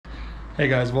Hey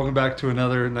guys, welcome back to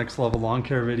another Next Level Lawn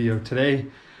Care video. Today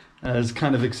is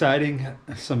kind of exciting.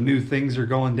 Some new things are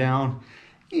going down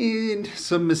and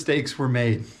some mistakes were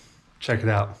made. Check it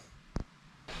out.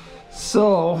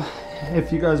 So,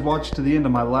 if you guys watched to the end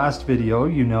of my last video,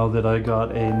 you know that I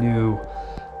got a new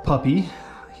puppy.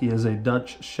 He is a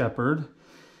Dutch Shepherd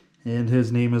and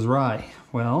his name is Rye.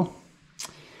 Well,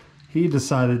 he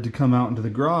decided to come out into the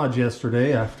garage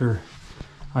yesterday after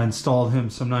I installed him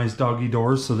some nice doggy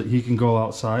doors so that he can go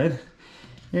outside,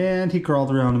 and he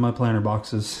crawled around in my planter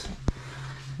boxes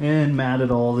and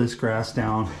matted all this grass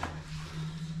down.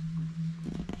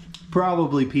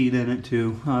 Probably peed in it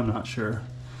too, I'm not sure.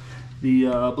 The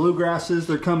bluegrasses,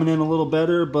 they're coming in a little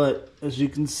better, but as you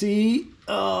can see,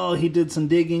 oh, he did some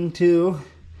digging too.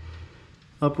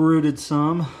 Uprooted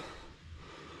some.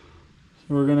 So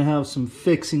we're gonna have some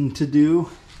fixing to do.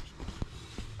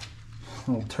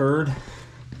 Little turd.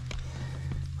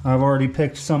 I've already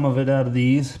picked some of it out of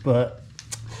these, but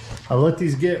I let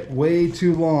these get way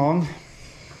too long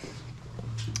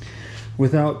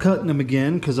without cutting them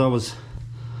again because I was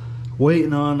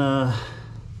waiting on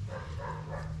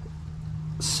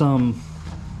some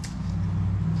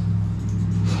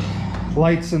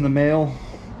lights in the mail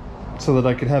so that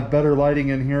I could have better lighting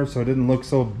in here so it didn't look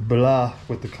so blah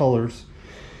with the colors.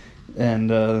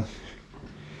 And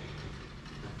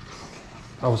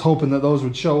I was hoping that those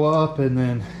would show up, and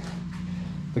then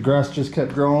the grass just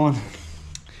kept growing.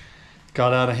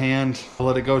 Got out of hand. I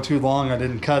let it go too long. I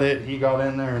didn't cut it. He got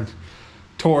in there and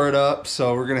tore it up.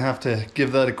 So we're gonna have to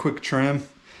give that a quick trim.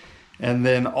 And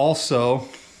then also,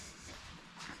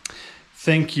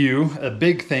 a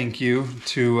big thank you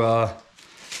to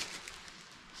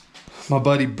my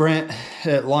buddy Brent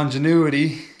at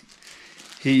Longenuity.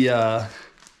 He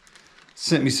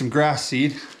sent me some grass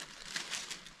seed.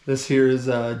 This here is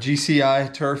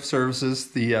GCI Turf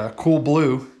Services, the Cool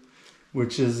Blue,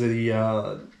 which is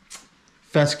the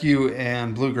fescue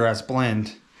and bluegrass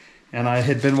blend. And I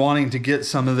had been wanting to get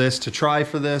some of this to try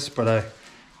for this, but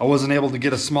I wasn't able to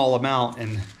get a small amount,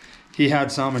 and he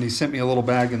had some and he sent me a little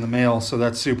bag in the mail, so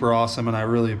that's super awesome and I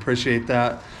really appreciate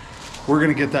that. We're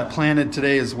gonna get that planted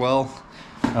today as well.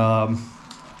 I'm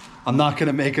not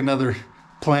gonna make another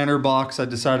planter box. I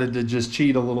decided to just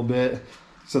cheat a little bit.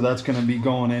 So that's going to be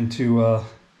going into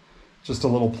just a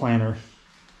little planter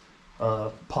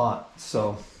pot.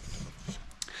 So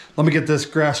let me get this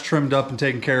grass trimmed up and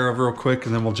taken care of real quick,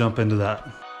 and then we'll jump into that.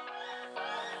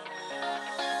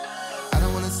 I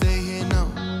don't want to stay here,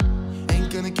 no. Ain't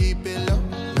gonna keep it low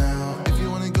now. If you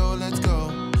want to go, let's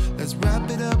go. Let's wrap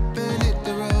it up and hit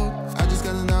the road. I just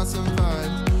got an awesome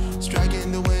vibe.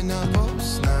 Striking the winner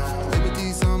post now.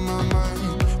 Liberty's on my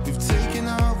mind. We've taken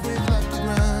off, we've left the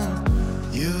ground.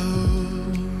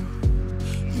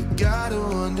 You gotta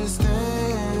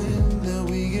understand that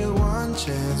we get one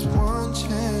chance, one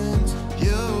chance.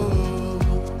 You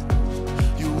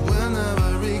will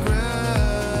never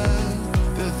regret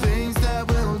the things that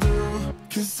we'll do.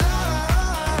 'Cause I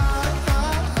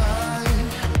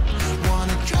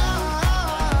wanna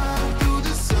drive through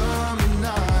the summer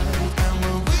night. And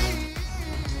when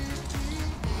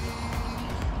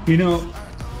You know,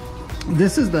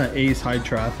 this is the Ace High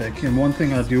Traffic, and one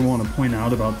thing I do want to point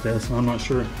out about this, and I'm not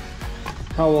sure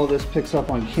how well this picks up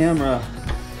on camera,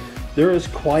 there is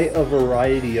quite a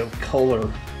variety of color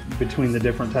between the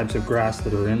different types of grass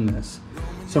that are in this.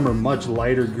 Some are much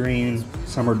lighter green,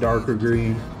 some are darker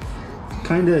green,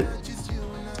 kind of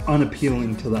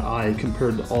unappealing to the eye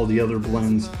compared to all the other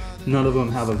blends. None of them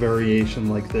have a variation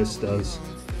like this does.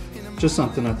 Just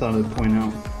something I thought I'd point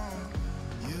out.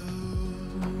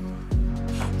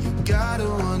 gotta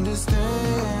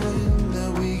understand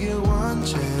that we get one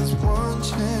chance, one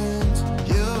chance.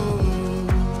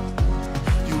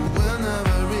 You will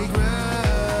never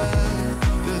regret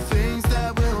the things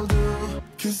that we'll do.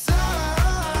 'Cause I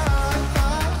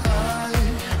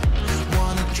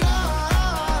wanna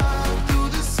drive through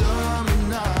the summer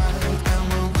night. And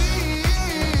when we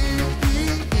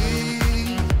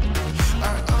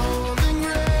are old and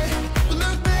gray, we'll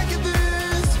look back at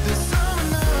this summer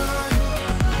night.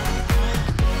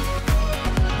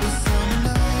 The summer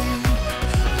night,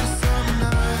 the summer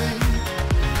night.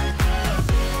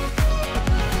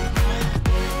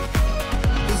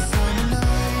 The summer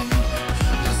night,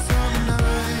 the summer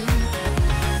night.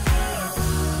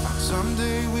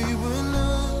 Someday we will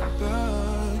look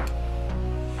back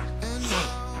and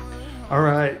All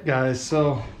right, guys,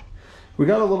 so we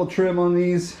got a little trim on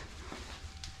these.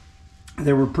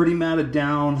 They were pretty matted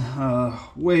down,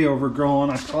 way overgrown.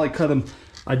 I probably cut them.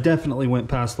 I definitely went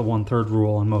past the 1/3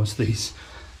 rule on most of these.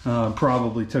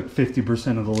 Probably took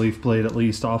 50% of the leaf blade at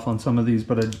least off on some of these,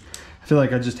 but I I feel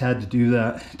like I just had to do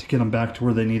that to get them back to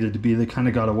where they needed to be. They kind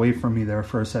of got away from me there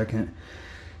for a second.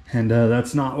 And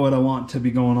that's not what I want to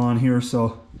be going on here.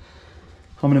 So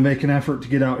I'm going to make an effort to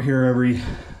get out here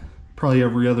probably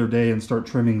every other day and start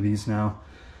trimming these now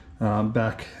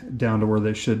back down to where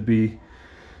they should be.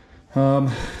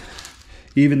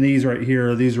 Even these right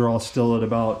here, these are all still at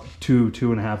about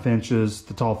 2.5 inches.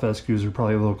 The tall fescues are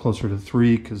probably a little closer to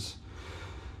 3 because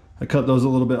I cut those a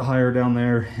little bit higher down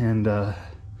there, and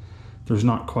there's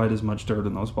not quite as much dirt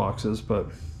in those boxes. But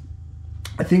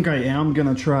I think I am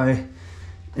gonna try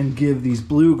and give these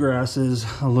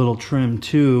bluegrasses a little trim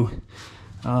too.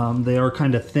 They are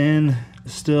kind of thin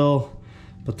still,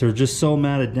 but they're just so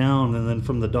matted down, and then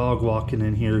from the dog walking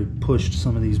in here, he pushed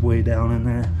some of these way down in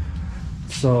there.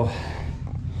 So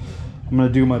I'm gonna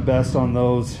do my best on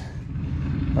those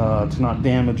to not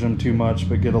damage them too much,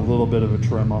 but get a little bit of a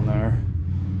trim on there,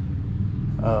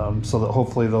 so that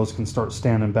hopefully those can start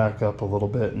standing back up a little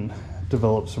bit and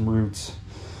develop some roots.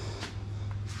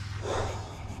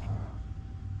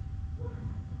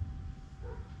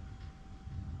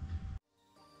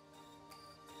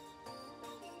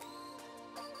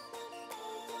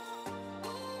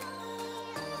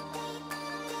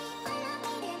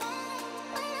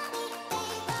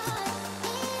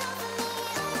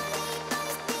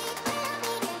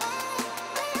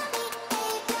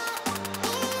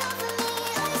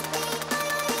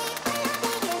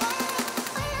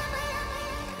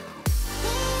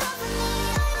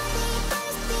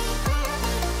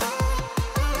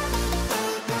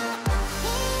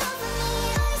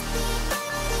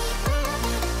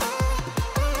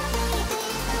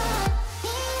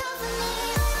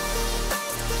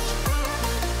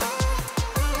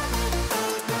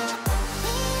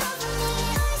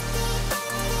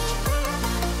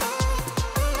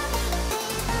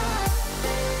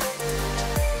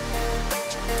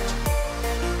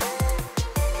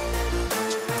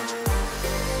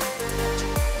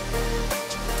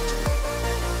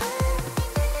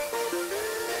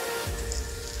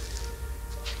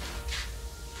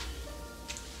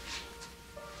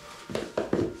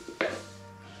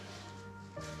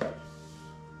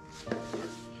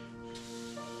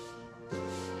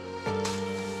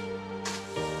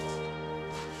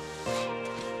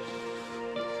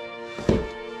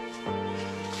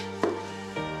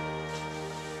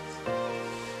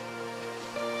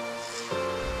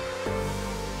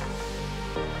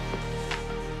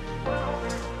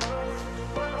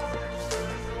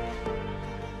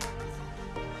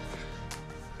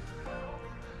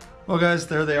 Well guys,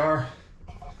 there they are.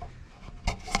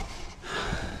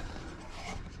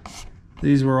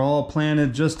 These were all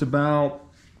planted just about,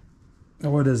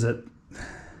 what is it,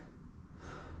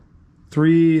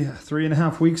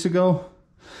 3.5 weeks ago.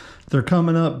 They're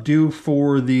coming up due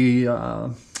for the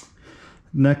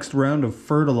next round of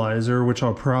fertilizer, which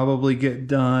I'll probably get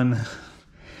done.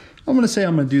 I'm gonna say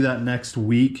I'm gonna do that next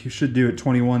week. You should do it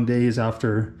 21 days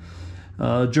after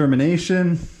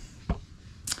germination.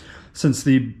 Since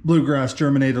the bluegrass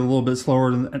germinated a little bit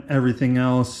slower than everything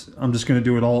else, I'm just going to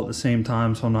do it all at the same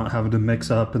time, so I'm not having to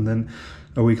mix up and then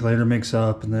a week later mix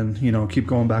up and then, you know, keep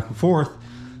going back and forth.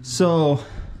 So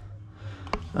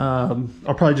I'll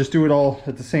probably just do it all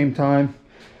at the same time,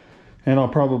 and I'll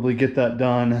probably get that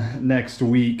done next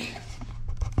week.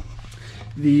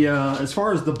 As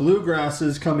far as the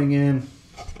bluegrasses coming in,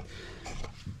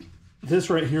 this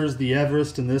right here is the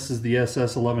Everest, and this is the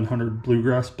SS 1100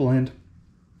 bluegrass blend.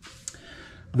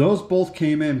 Those both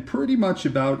came in pretty much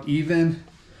about even,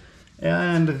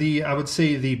 and I would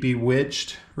say the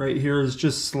Bewitched right here is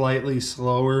just slightly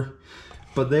slower,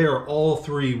 but they are all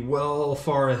three well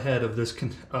far ahead of this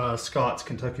Scott's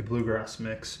Kentucky Bluegrass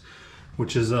mix,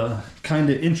 which is kind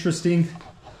of interesting.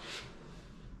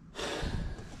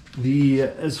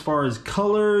 As far as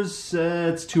colors,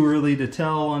 it's too early to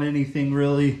tell on anything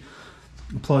really.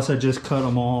 Plus I just cut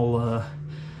them all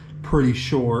pretty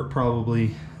short,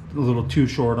 probably a little too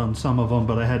short on some of them,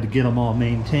 but I had to get them all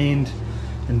maintained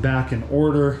and back in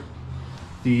order.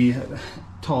 The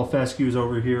tall fescues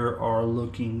over here are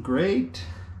looking great.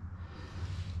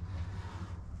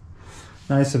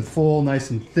 Nice and full, nice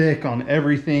and thick on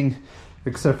everything,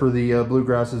 except for the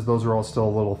bluegrasses. Those are all still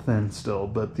a little thin still,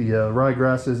 but the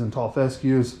ryegrasses and tall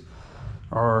fescues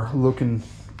are looking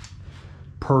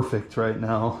perfect right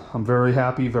now. I'm very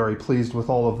happy, very pleased with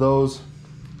all of those.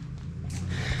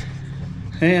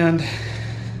 And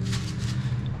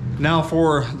now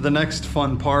for the next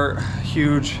fun part.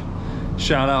 Huge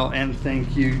shout out and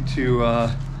thank you to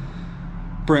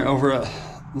Brent over at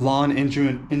Lawn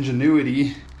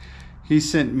Ingenuity. He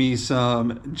sent me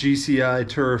some GCI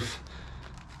turf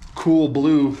cool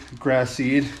blue grass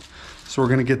seed. So we're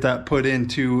gonna get that put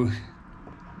into,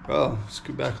 oh,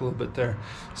 scoot back a little bit there.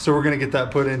 So we're gonna get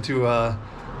that put into a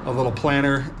little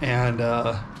planter and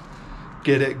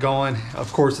get it going.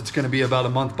 Of course, it's gonna be about a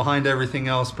month behind everything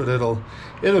else, but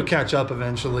it'll catch up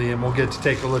eventually, and we'll get to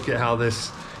take a look at how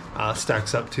this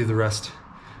stacks up to the rest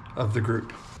of the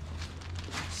group.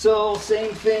 So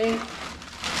same thing,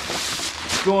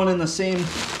 going in the same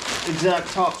exact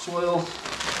topsoil.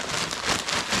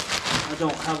 I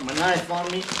don't have my knife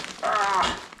on me.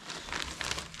 Ah.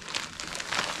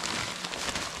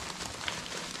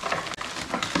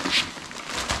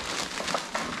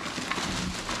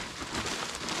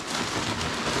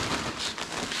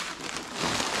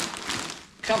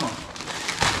 Come on.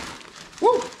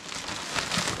 Woo!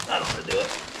 That ought to do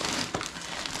it.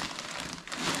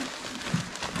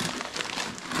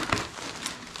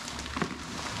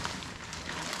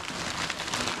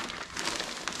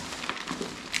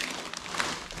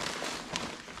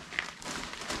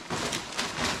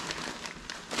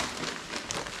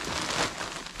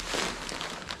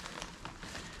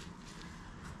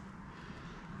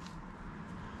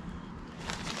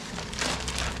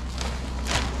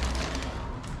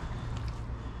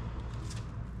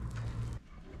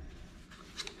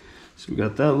 So we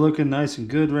got that looking nice and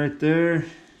good right there.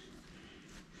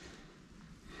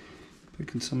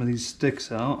 Picking some of these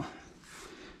sticks out.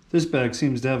 This bag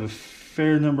seems to have a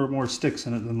fair number more sticks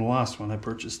in it than the last one I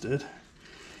purchased did.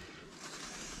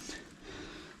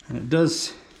 And it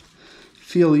does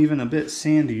feel even a bit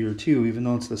sandier too, even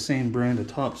though it's the same brand of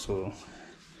topsoil.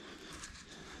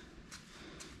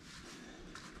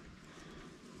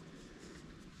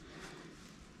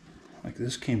 Like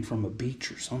this came from a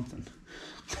beach or something.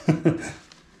 Alright,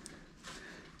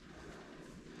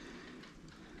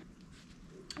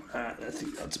 I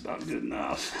think that's about good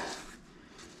enough.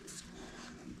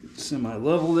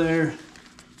 Semi-level there.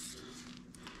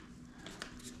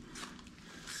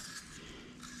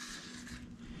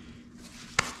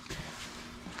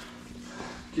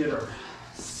 Get our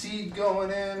seed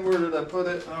going in. Where did I put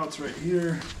it? Oh, it's right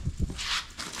here.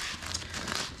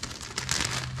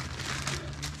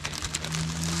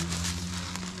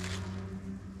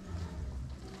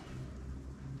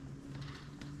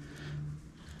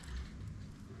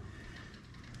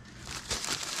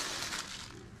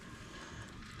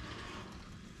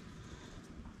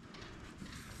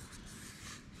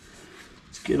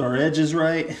 Get our edges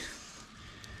right,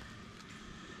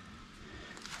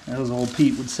 as old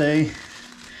Pete would say.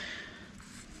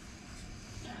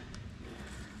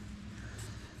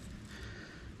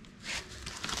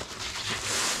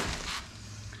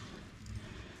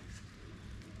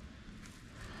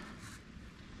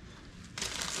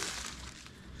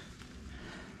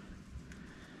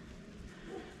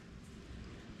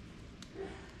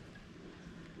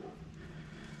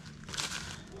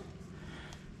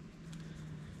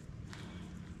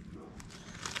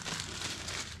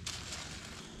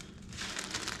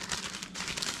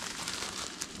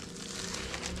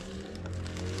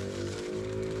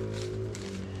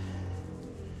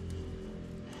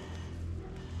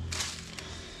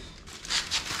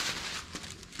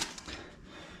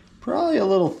 Probably a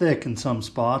little thick in some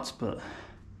spots, but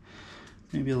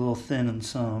maybe a little thin in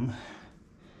some.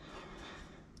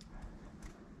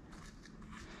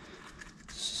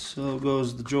 So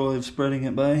goes the joy of spreading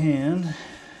it by hand.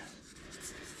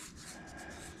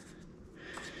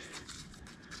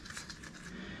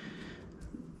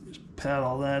 Just pat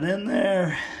all that in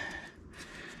there.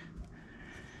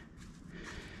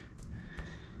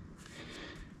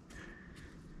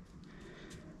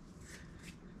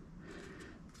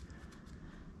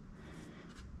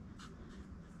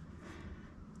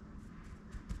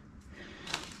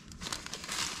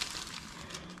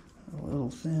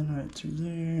 Thin right through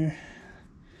there.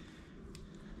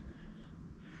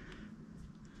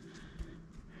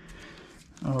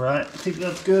 All right, I think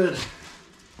that's good.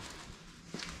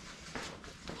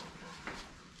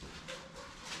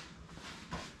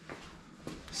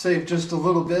 Save just a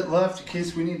little bit left in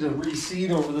case we need to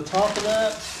reseed over the top of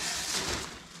that.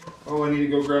 Oh, I need to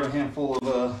go grab a handful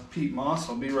of peat moss.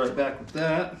 I'll be right back with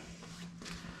that.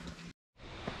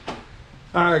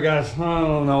 Alright guys, I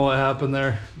don't know what happened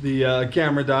there. The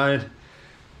camera died.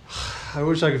 I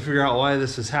wish I could figure out why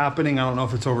this is happening. I don't know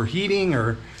if it's overheating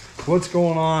or what's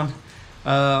going on.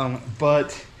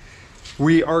 But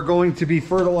we are going to be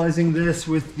fertilizing this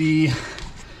with the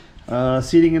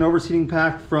seeding and overseeding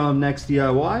pack from N-Ext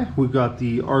DIY. We've got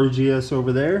the RGS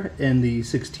over there and the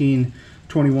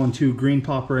 16-21-2 green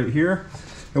pop right here.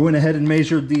 I went ahead and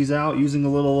measured these out using a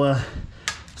little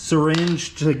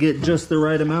syringe to get just the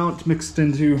right amount mixed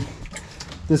into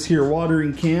this here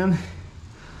watering can.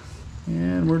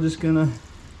 And we're just gonna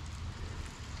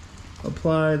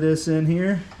apply this in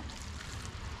here.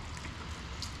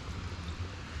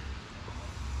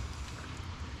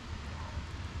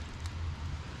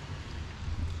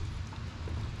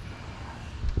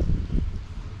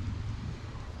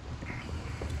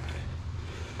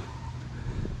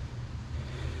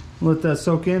 Let that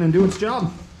soak in and do its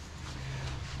job.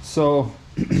 So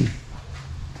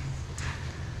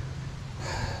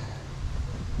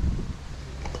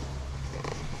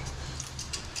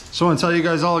I want to tell you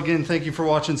guys all again, thank you for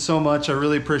watching so much. I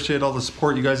really appreciate all the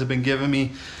support you guys have been giving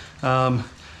me. I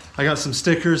got some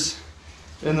stickers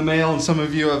in the mail, and some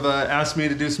of you have asked me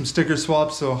to do some sticker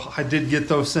swaps, so I did get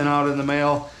those sent out in the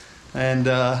mail, and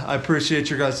I appreciate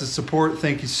your guys' support.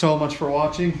 Thank you so much for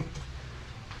watching.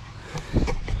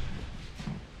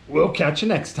 We'll catch you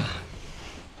next time.